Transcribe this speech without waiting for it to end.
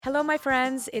Hello, my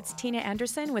friends. It's Tina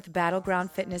Anderson with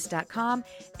BattlegroundFitness.com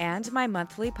and my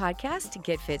monthly podcast,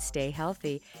 Get Fit, Stay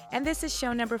Healthy. And this is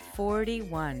show number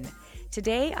 41.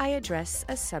 Today, I address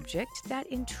a subject that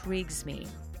intrigues me,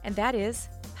 and that is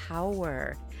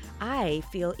power. I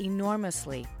feel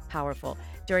enormously powerful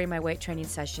during my weight training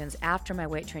sessions, after my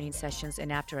weight training sessions,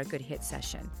 and after a good HIIT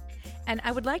session. And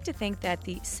I would like to think that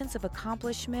the sense of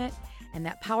accomplishment and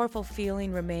that powerful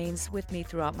feeling remains with me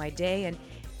throughout my day and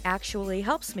actually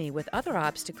helps me with other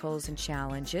obstacles and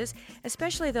challenges,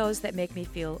 especially those that make me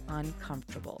feel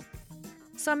uncomfortable.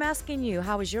 So I'm asking you,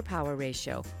 how is your power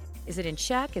ratio? Is it in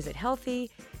check? Is it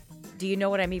healthy? Do you know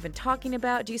what I'm even talking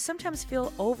about? Do you sometimes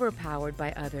feel overpowered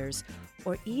by others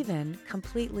or even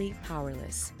completely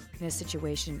powerless in a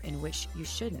situation in which you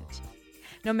shouldn't?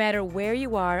 No matter where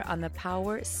you are on the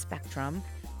power spectrum,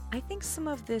 I think some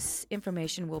of this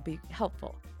information will be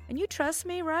helpful. And you trust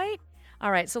me, right?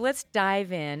 All right, so let's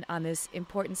dive in on this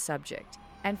important subject.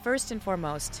 And first and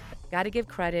foremost, got to give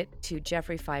credit to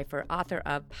Jeffrey Pfeiffer, author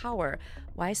of Power,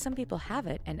 Why Some People Have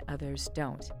It and Others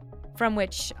Don't, from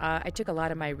which I took a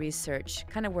lot of my research,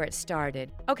 kind of where it started.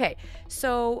 Okay,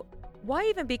 so why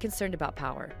even be concerned about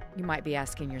power? You might be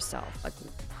asking yourself, like,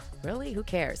 really? Who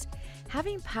cares?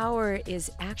 Having power is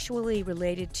actually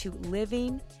related to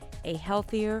living a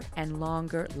healthier and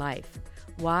longer life.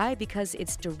 Why? Because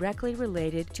it's directly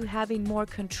related to having more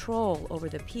control over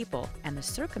the people and the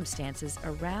circumstances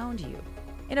around you.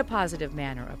 In a positive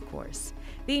manner, of course.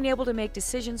 Being able to make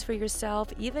decisions for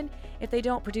yourself, even if they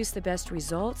don't produce the best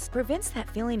results, prevents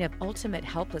that feeling of ultimate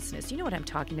helplessness. You know what I'm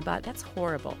talking about? That's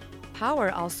horrible.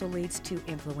 Power also leads to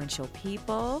influential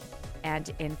people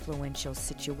and influential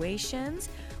situations,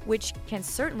 which can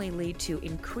certainly lead to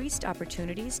increased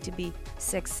opportunities to be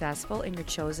successful in your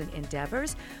chosen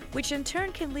endeavors, which in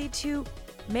turn can lead to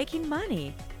making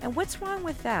money. And what's wrong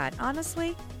with that?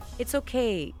 Honestly, it's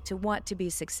okay to want to be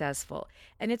successful,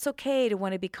 and it's okay to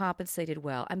want to be compensated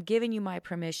well. I'm giving you my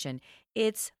permission.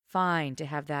 It's fine to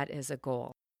have that as a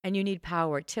goal, and you need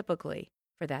power typically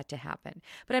for that to happen.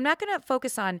 But I'm not going to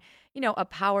focus on, a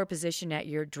power position at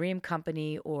your dream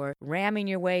company or ramming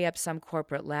your way up some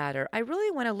corporate ladder. I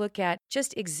really want to look at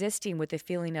just existing with a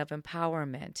feeling of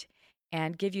empowerment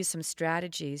and give you some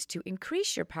strategies to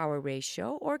increase your power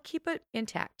ratio or keep it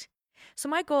intact. So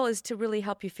my goal is to really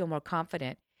help you feel more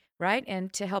confident, right?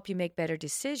 And to help you make better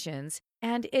decisions.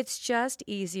 And it's just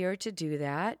easier to do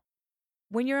that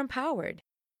when you're empowered.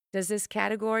 Does this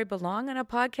category belong on a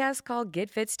podcast called Get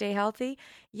Fit, Stay Healthy?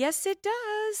 Yes, it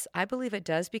does. I believe it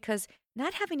does, because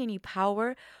not having any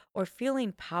power or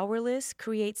feeling powerless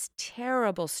creates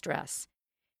terrible stress,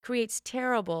 creates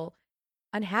terrible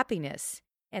unhappiness.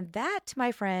 And that,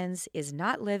 my friends, is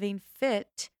not living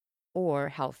fit or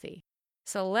healthy.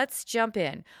 So let's jump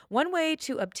in. One way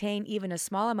to obtain even a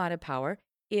small amount of power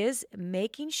is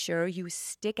making sure you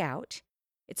stick out.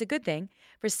 It's a good thing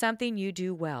for something you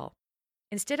do well.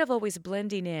 Instead of always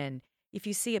blending in, if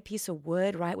you see a piece of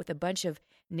wood, right, with a bunch of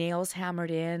nails hammered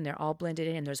in, they're all blended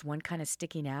in, and there's one kind of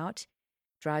sticking out,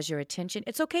 draws your attention,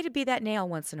 it's okay to be that nail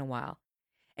once in a while.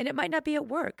 And it might not be at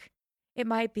work. It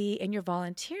might be in your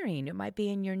volunteering. It might be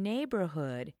in your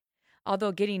neighborhood.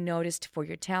 Although getting noticed for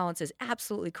your talents is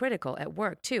absolutely critical at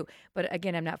work, too. But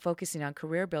again, I'm not focusing on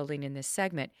career building in this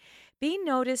segment. Being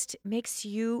noticed makes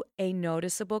you a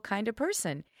noticeable kind of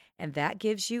person, and that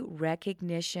gives you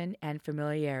recognition and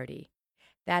familiarity.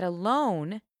 That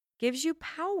alone gives you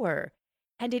power,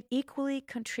 and it equally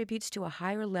contributes to a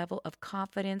higher level of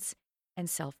confidence and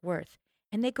self-worth.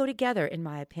 And they go together, in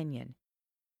my opinion.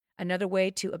 Another way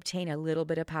to obtain a little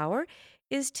bit of power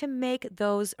is to make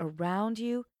those around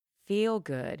you feel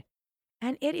good.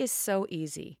 And it is so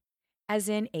easy, as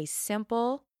in a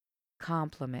simple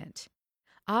compliment.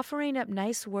 Offering up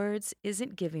nice words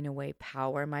isn't giving away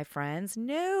power, my friends.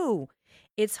 No,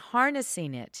 it's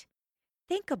harnessing it.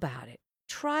 Think about it,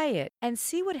 try it, and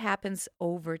see what happens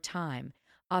over time.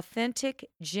 Authentic,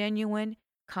 genuine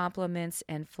compliments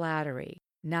and flattery,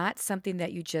 not something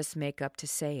that you just make up to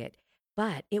say it,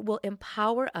 but it will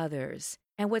empower others.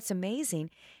 And what's amazing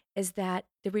is that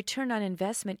the return on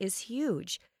investment is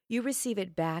huge. You receive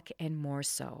it back and more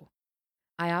so.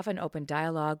 I often open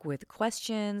dialogue with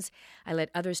questions. I let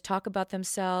others talk about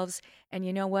themselves. And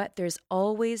you know what? There's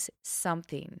always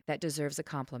something that deserves a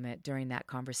compliment during that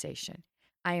conversation.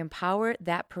 I empower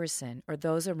that person or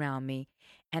those around me,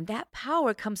 and that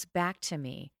power comes back to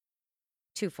me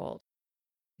twofold.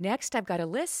 Next, I've got a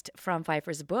list from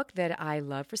Pfeiffer's book that I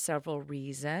love for several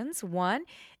reasons. One,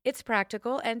 it's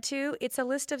practical, and two, it's a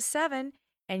list of 7,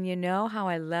 and you know how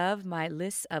I love my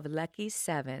list of lucky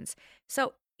 7s.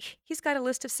 So he's got a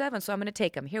list of 7, so I'm going to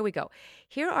take them. Here we go.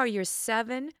 Here are your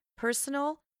 7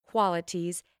 personal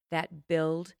qualities that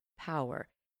build power.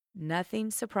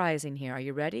 Nothing surprising here. Are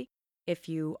you ready? If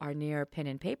you are near pen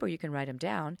and paper, you can write them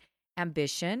down.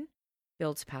 Ambition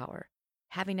builds power.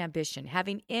 Having ambition,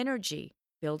 having energy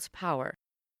builds power.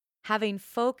 Having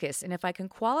focus, and if I can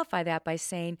qualify that by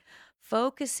saying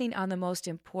focusing on the most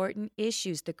important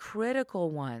issues, the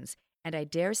critical ones, and I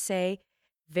dare say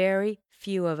very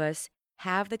few of us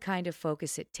have the kind of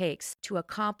focus it takes to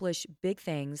accomplish big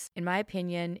things. In my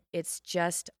opinion, it's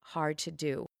just hard to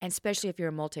do, and especially if you're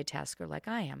a multitasker like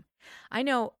I am. I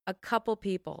know a couple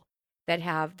people that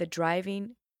have the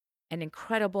driving and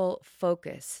incredible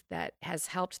focus that has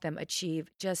helped them achieve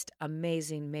just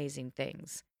amazing, amazing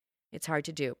things. It's hard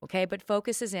to do, okay? But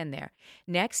focus is in there.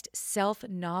 Next,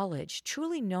 self-knowledge,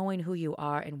 truly knowing who you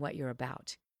are and what you're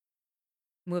about.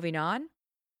 Moving on,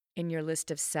 in your list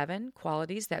of 7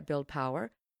 qualities that build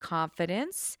power,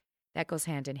 confidence, that goes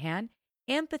hand in hand,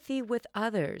 empathy with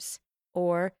others,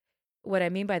 or what I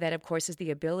mean by that, of course, is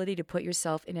the ability to put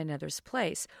yourself in another's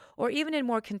place, or even in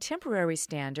more contemporary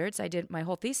standards, I did my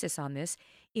whole thesis on this,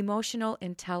 emotional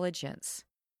intelligence.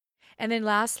 And then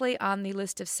lastly, on the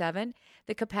list of 7,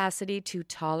 the capacity to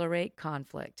tolerate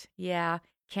conflict. Yeah,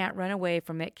 can't run away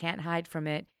from it, can't hide from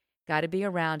it, got to be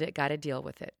around it, got to deal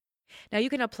with it. Now, you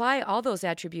can apply all those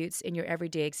attributes in your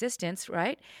everyday existence,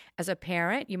 right? As a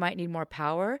parent, you might need more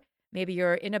power. Maybe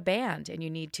you're in a band and you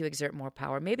need to exert more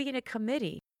power. Maybe in a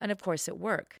committee, and of course at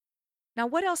work. Now,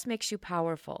 what else makes you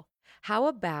powerful? How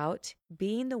about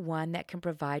being the one that can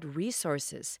provide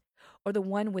resources, or the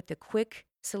one with the quick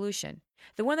solution,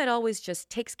 the one that always just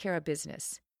takes care of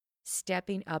business,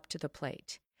 stepping up to the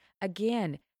plate?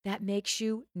 Again, that makes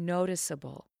you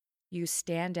noticeable. You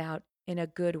stand out in a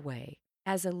good way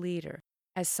as a leader,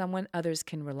 as someone others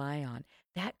can rely on.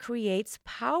 That creates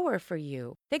power for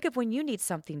you. Think of when you need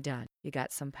something done, you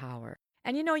got some power.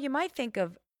 And you might think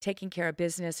of taking care of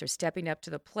business or stepping up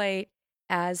to the plate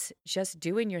as just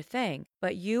doing your thing,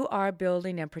 but you are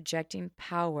building and projecting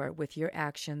power with your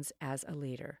actions as a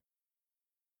leader.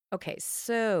 Okay,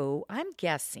 so I'm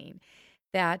guessing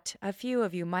that a few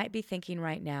of you might be thinking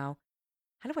right now,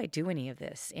 how do I do any of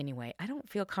this anyway? I don't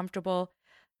feel comfortable.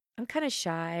 I'm kind of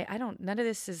shy. None of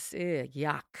this is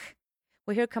yuck.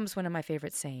 Well, here comes one of my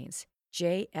favorite sayings,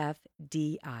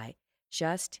 JFDI.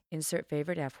 Just insert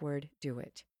favorite F word, do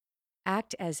it.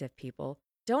 Act as if, people.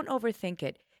 Don't overthink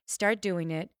it. Start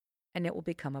doing it, and it will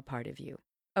become a part of you.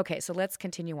 Okay, so let's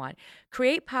continue on.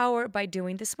 Create power by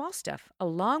doing the small stuff,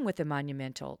 along with the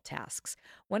monumental tasks.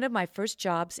 One of my first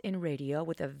jobs in radio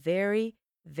with a very,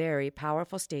 very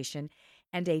powerful station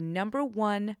and a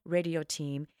 #1 radio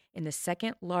team in the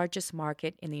second largest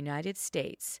market in the United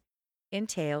States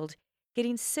entailed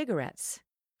getting cigarettes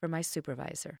from my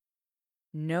supervisor.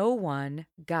 No one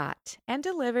got and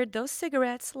delivered those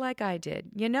cigarettes like I did.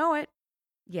 You know it.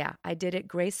 Yeah, I did it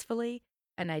gracefully,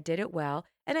 and I did it well,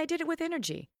 and I did it with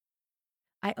energy.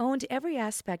 I owned every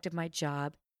aspect of my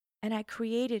job, and I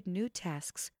created new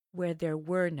tasks where there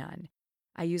were none.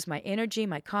 I used my energy,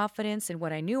 my confidence, and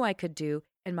what I knew I could do,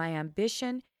 and my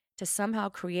ambition to somehow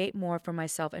create more for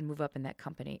myself and move up in that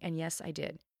company. And yes, I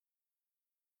did.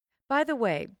 By the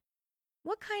way,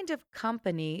 what kind of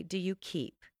company do you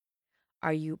keep?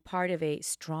 Are you part of a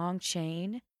strong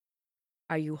chain?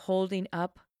 Are you holding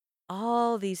up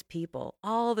all these people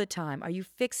all the time? Are you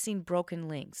fixing broken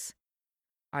links?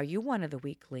 Are you one of the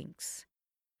weak links?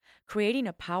 Creating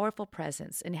a powerful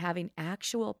presence and having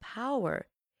actual power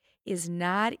is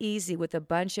not easy with a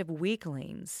bunch of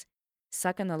weaklings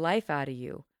sucking the life out of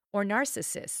you or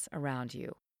narcissists around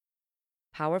you.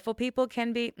 Powerful people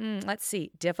can be,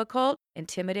 difficult,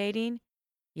 intimidating.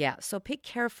 Yeah, so pick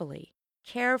carefully,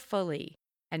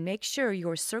 and make sure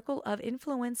your circle of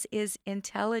influence is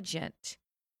intelligent,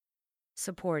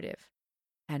 supportive,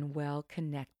 and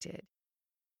well-connected.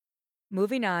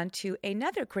 Moving on to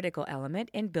another critical element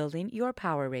in building your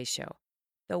power ratio,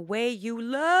 the way you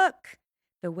look,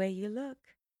 the way you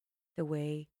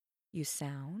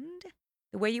sound,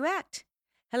 the way you act.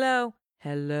 Hello.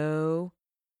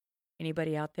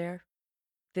 Anybody out there?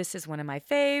 This is one of my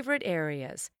favorite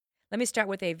areas. Let me start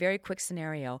with a very quick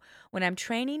scenario. When I'm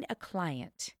training a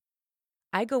client,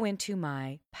 I go into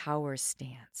my power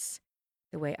stance,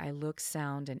 the way I look,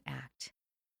 sound, and act.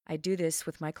 I do this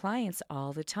with my clients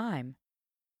all the time.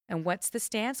 And what's the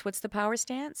stance? What's the power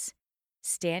stance?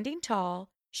 Standing tall,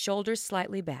 shoulders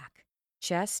slightly back,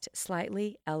 chest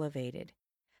slightly elevated,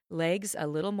 legs a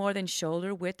little more than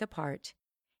shoulder width apart,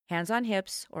 hands on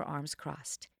hips or arms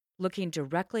crossed, looking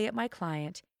directly at my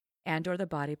client and or the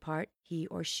body part he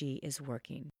or she is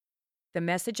working. The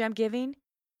message I'm giving?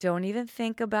 Don't even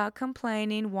think about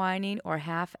complaining, whining, or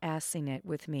half-assing it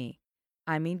with me.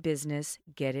 I mean business,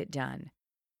 get it done.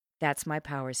 That's my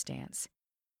power stance.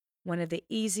 One of the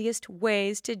easiest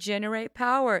ways to generate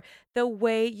power, the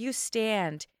way you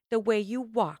stand, the way you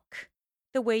walk,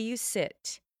 the way you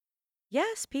sit.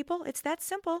 Yes, people, it's that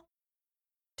simple.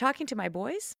 Talking to my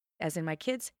boys, as in my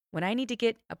kids, when I need to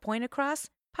get a point across,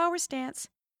 power stance.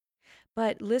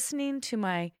 But listening to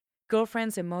my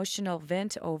girlfriend's emotional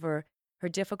vent over her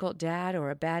difficult dad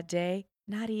or a bad day,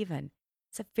 not even.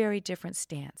 It's a very different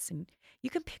stance. And you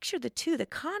can picture the two, the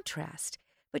contrast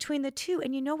between the two,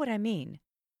 and you know what I mean.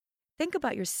 Think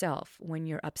about yourself when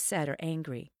you're upset or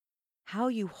angry, how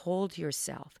you hold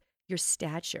yourself, your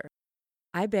stature.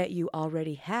 I bet you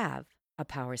already have a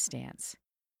power stance.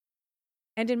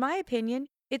 And in my opinion,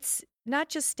 it's not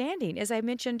just standing. As I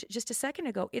mentioned just a second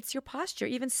ago, it's your posture,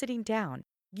 even sitting down.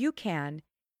 You can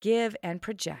give and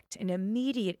project an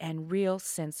immediate and real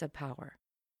sense of power.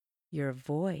 Your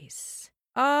voice.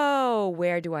 Oh,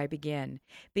 where do I begin?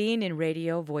 Being in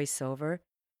radio, voiceover,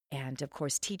 and of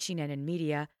course teaching and in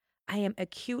media, I am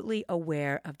acutely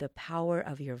aware of the power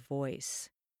of your voice.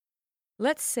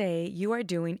 Let's say you are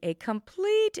doing a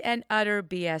complete and utter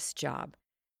BS job.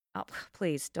 Oh,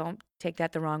 please don't take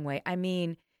that the wrong way. I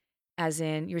mean, as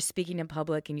in you're speaking in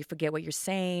public and you forget what you're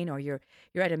saying, or you're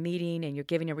at a meeting and you're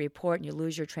giving a report and you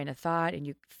lose your train of thought and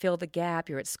you fill the gap,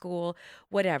 you're at school,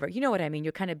 whatever. You know what I mean?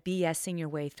 You're kind of BSing your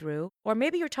way through. Or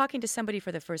maybe you're talking to somebody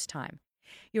for the first time.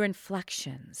 Your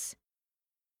inflections,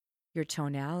 your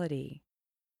tonality,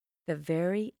 the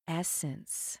very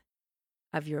essence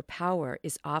of your power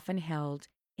is often held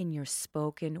in your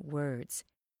spoken words.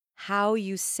 How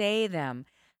you say them,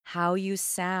 how you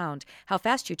sound, how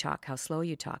fast you talk, how slow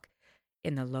you talk,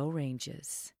 in the low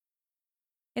ranges,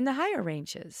 in the higher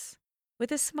ranges,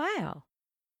 with a smile,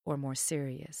 or more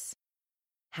serious.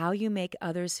 How you make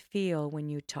others feel when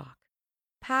you talk.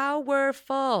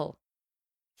 Powerful.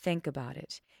 Think about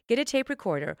it. Get a tape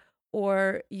recorder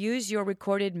or use your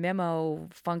recorded memo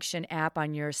function app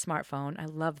on your smartphone. I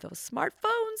love those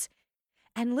smartphones.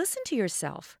 And listen to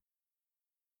yourself.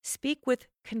 Speak with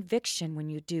conviction when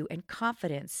you do and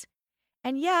confidence.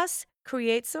 And yes,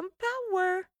 create some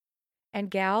power. And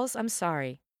gals, I'm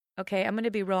sorry. Okay, I'm going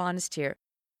to be real honest here.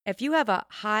 If you have a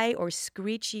high or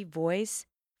screechy voice,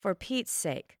 for Pete's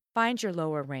sake, find your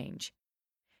lower range.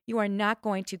 You are not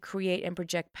going to create and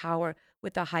project power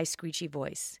with a high screechy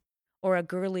voice or a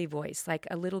girly voice, like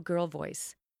a little girl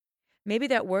voice. Maybe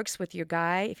that works with your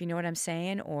guy, if you know what I'm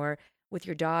saying, or with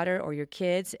your daughter or your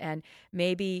kids, and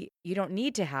maybe you don't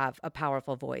need to have a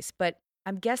powerful voice, but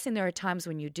I'm guessing there are times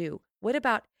when you do. What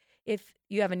about if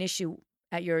you have an issue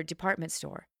at your department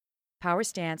store? Power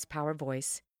stance, power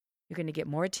voice. You're going to get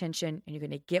more attention and you're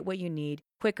going to get what you need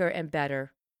quicker and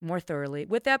better, more thoroughly,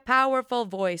 with that powerful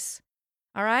voice.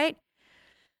 All right?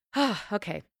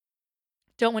 Okay.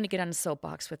 Don't want to get on a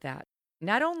soapbox with that.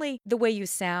 Not only the way you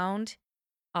sound,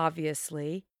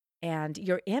 obviously, and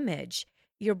your image,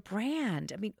 your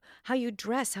brand. I mean, how you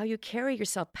dress, how you carry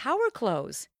yourself, power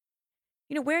clothes.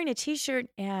 You know, wearing a t-shirt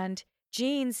and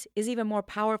jeans is even more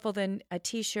powerful than a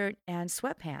t-shirt and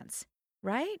sweatpants,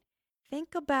 right?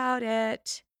 Think about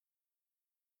it.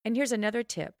 And here's another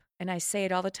tip, and I say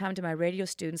it all the time to my radio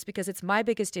students because it's my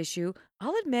biggest issue.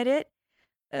 I'll admit it.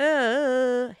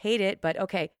 Hate it, but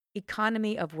okay.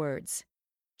 Economy of words.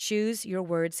 Choose your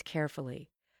words carefully.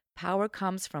 Power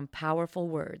comes from powerful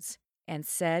words and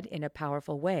said in a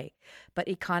powerful way, but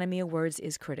economy of words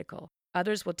is critical.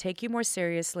 Others will take you more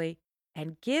seriously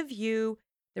and give you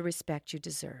the respect you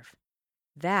deserve.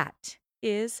 That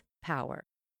is power.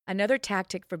 Another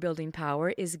tactic for building power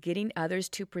is getting others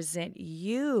to present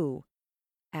you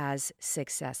as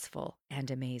successful and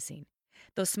amazing.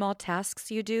 Those small tasks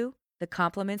you do, the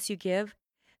compliments you give,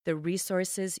 the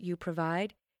resources you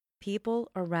provide,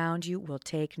 people around you will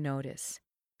take notice.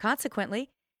 Consequently,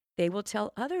 they will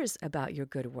tell others about your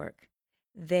good work.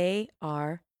 They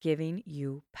are giving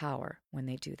you power when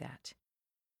they do that.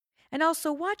 And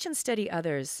also watch and study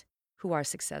others who are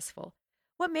successful.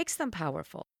 What makes them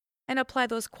powerful? And apply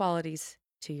those qualities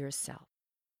to yourself.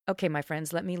 Okay, my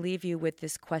friends, let me leave you with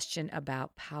this question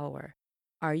about power.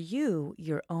 Are you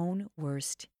your own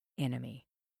worst enemy?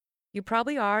 You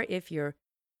probably are if you're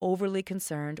overly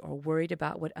concerned or worried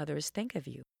about what others think of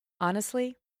you.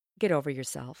 Honestly, get over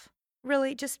yourself.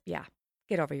 Really,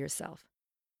 get over yourself.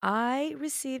 I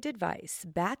received advice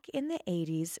back in the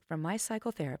 80s from my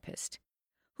psychotherapist,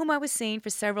 whom I was seeing for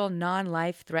several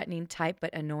non-life-threatening type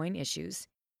but annoying issues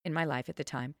in my life at the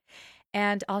time.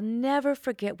 And I'll never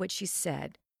forget what she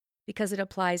said because it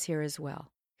applies here as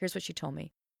well. Here's what she told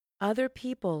me. Other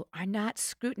people are not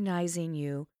scrutinizing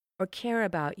you or care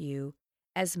about you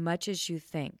as much as you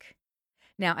think.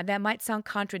 Now, that might sound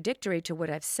contradictory to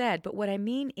what I've said, but what I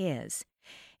mean is,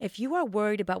 if you are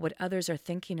worried about what others are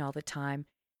thinking all the time,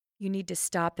 you need to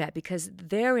stop that because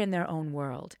they're in their own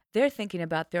world. They're thinking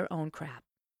about their own crap.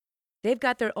 They've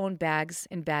got their own bags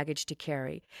and baggage to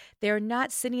carry. They're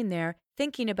not sitting there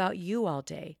thinking about you all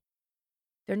day.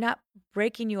 They're not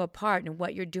breaking you apart in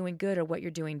what you're doing good or what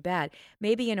you're doing bad.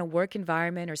 Maybe in a work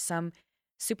environment or some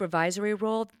supervisory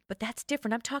role, but that's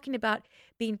different. I'm talking about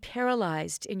being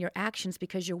paralyzed in your actions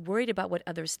because you're worried about what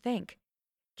others think.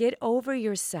 Get over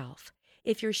yourself.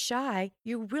 If you're shy,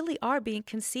 you really are being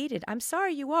conceited. I'm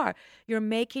sorry you are. You're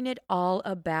making it all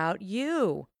about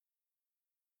you.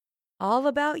 All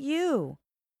about you.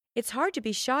 It's hard to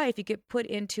be shy if you get put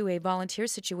into a volunteer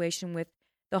situation with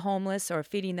the homeless or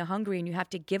feeding the hungry and you have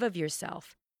to give of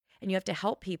yourself and you have to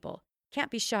help people. Can't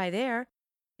be shy there.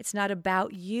 It's not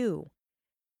about you.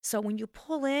 So when you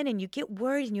pull in and you get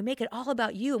worried and you make it all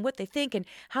about you and what they think and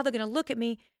how they're going to look at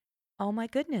me, oh my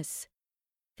goodness.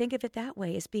 Think of it that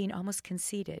way, as being almost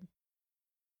conceited.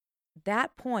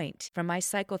 That point from my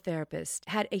psychotherapist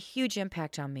had a huge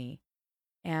impact on me,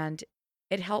 and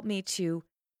it helped me to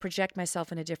project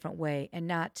myself in a different way and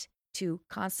not to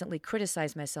constantly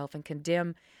criticize myself and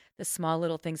condemn the small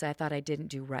little things I thought I didn't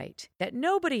do right that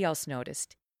nobody else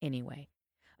noticed anyway.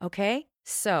 Okay?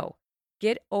 So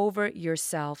get over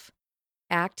yourself,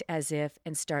 act as if,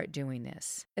 and start doing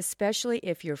this, especially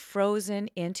if you're frozen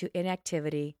into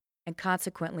inactivity and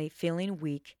consequently feeling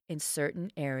weak in certain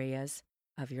areas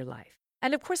of your life.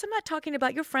 And of course, I'm not talking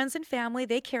about your friends and family.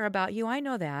 They care about you. I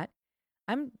know that.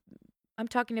 I'm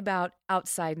talking about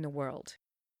outside in the world.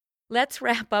 Let's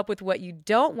wrap up with what you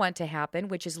don't want to happen,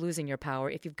 which is losing your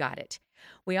power if you've got it.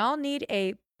 We all need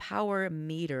a power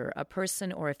meter, a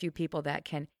person or a few people that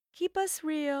can keep us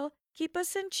real, keep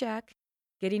us in check.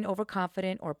 Getting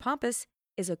overconfident or pompous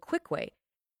is a quick way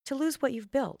to lose what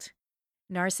you've built.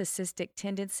 Narcissistic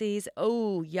tendencies,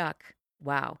 oh, yuck.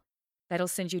 Wow. That'll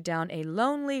send you down a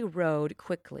lonely road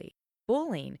quickly.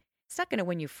 Bullying, it's not going to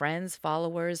win you friends,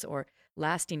 followers, or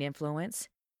lasting influence.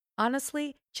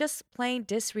 Honestly, just plain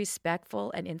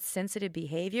disrespectful and insensitive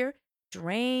behavior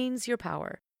drains your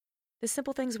power. The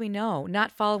simple things we know,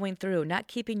 not following through, not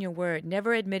keeping your word,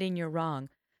 never admitting you're wrong.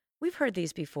 We've heard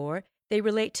these before. They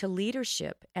relate to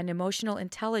leadership and emotional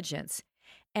intelligence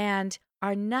and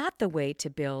are not the way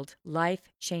to build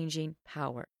life-changing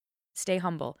power. Stay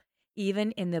humble,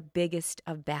 even in the biggest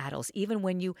of battles, even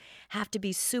when you have to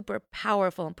be super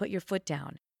powerful and put your foot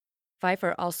down.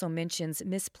 Pfeiffer also mentions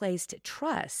misplaced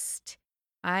trust.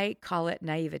 I call it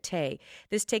naivete.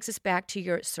 This takes us back to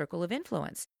your circle of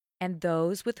influence and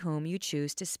those with whom you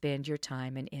choose to spend your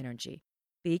time and energy.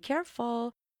 Be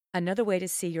careful. Another way to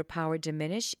see your power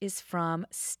diminish is from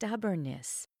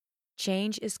stubbornness.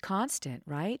 Change is constant,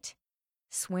 right?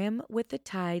 Swim with the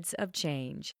tides of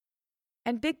change.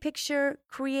 And big picture,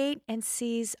 create and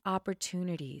seize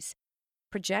opportunities.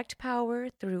 Project power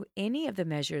through any of the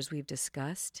measures we've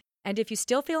discussed. And if you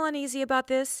still feel uneasy about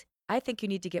this, I think you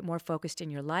need to get more focused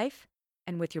in your life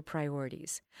and with your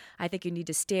priorities. I think you need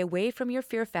to stay away from your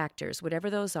fear factors, whatever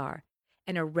those are,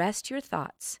 and arrest your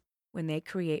thoughts when they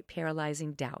create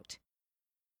paralyzing doubt.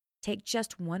 Take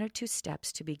just 1 or 2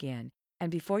 steps to begin,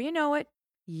 and before you know it,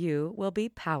 you will be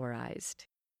powerized.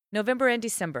 November and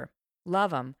December,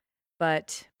 love them,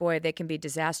 but boy, they can be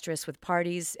disastrous with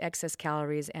parties, excess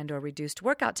calories, and or reduced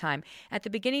workout time. At the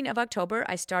beginning of October,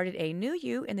 I started a New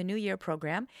You in the New Year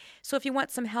program. So if you want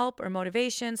some help or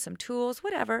motivation, some tools,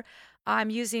 whatever,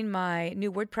 I'm using my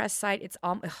new WordPress site. It's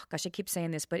I keep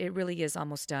saying this, but it really is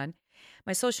almost done.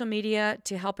 My social media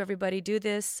to help everybody do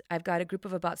this. I've got a group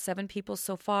of about 7 people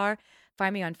so far.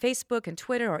 Find me on Facebook and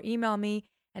Twitter or email me,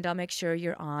 and I'll make sure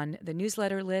you're on the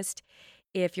newsletter list.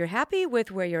 If you're happy with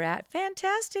where you're at,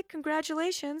 fantastic,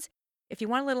 congratulations. If you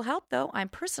want a little help, though, I'm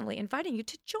personally inviting you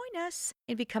to join us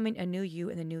in becoming a new you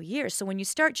in the new year. So when you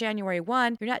start January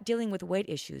 1, you're not dealing with weight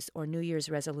issues or New Year's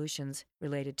resolutions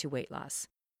related to weight loss.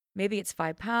 Maybe it's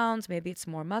 5 pounds, maybe it's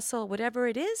more muscle, whatever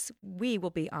it is, we will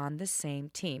be on the same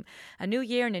team. A new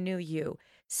year and a new you.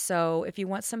 So if you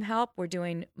want some help, we're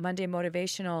doing Monday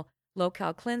motivational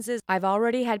low-cal cleanses. I've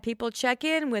already had people check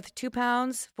in with 2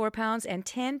 pounds, 4 pounds, and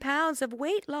 10 pounds of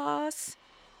weight loss.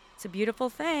 It's a beautiful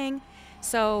thing.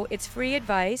 So it's free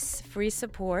advice, free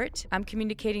support. I'm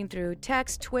communicating through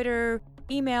text, Twitter,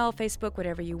 email, Facebook,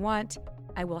 whatever you want.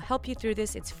 I will help you through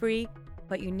this. It's free,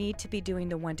 but you need to be doing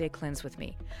the one-day cleanse with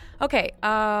me. Okay,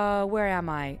 where am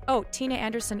I? Oh, Tina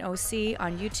Anderson OC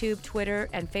on YouTube, Twitter,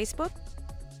 and Facebook.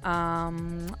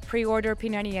 Pre-order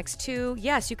P90X2.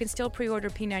 Yes, you can still pre-order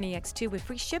P90X2 with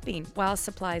free shipping while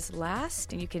supplies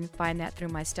last, and you can find that through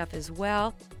my stuff as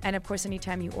well. And of course,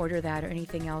 anytime you order that or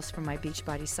anything else from my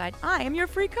Beachbody site, I am your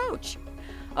free coach.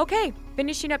 Okay,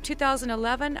 finishing up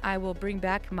 2011, I will bring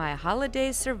back my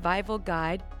Holiday Survival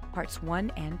Guide, parts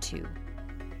 1 and 2.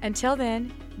 Until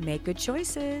then, make good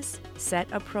choices, set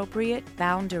appropriate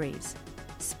boundaries,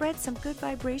 spread some good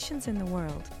vibrations in the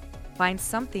world, find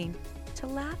something to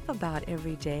laugh about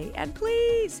every day, and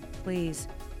please, please,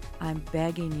 I'm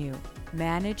begging you,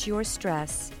 manage your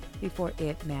stress before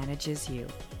it manages you.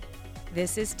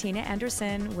 This is Tina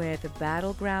Anderson with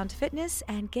Battleground Fitness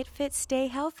and Get Fit, Stay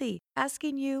Healthy,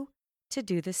 asking you to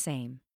do the same.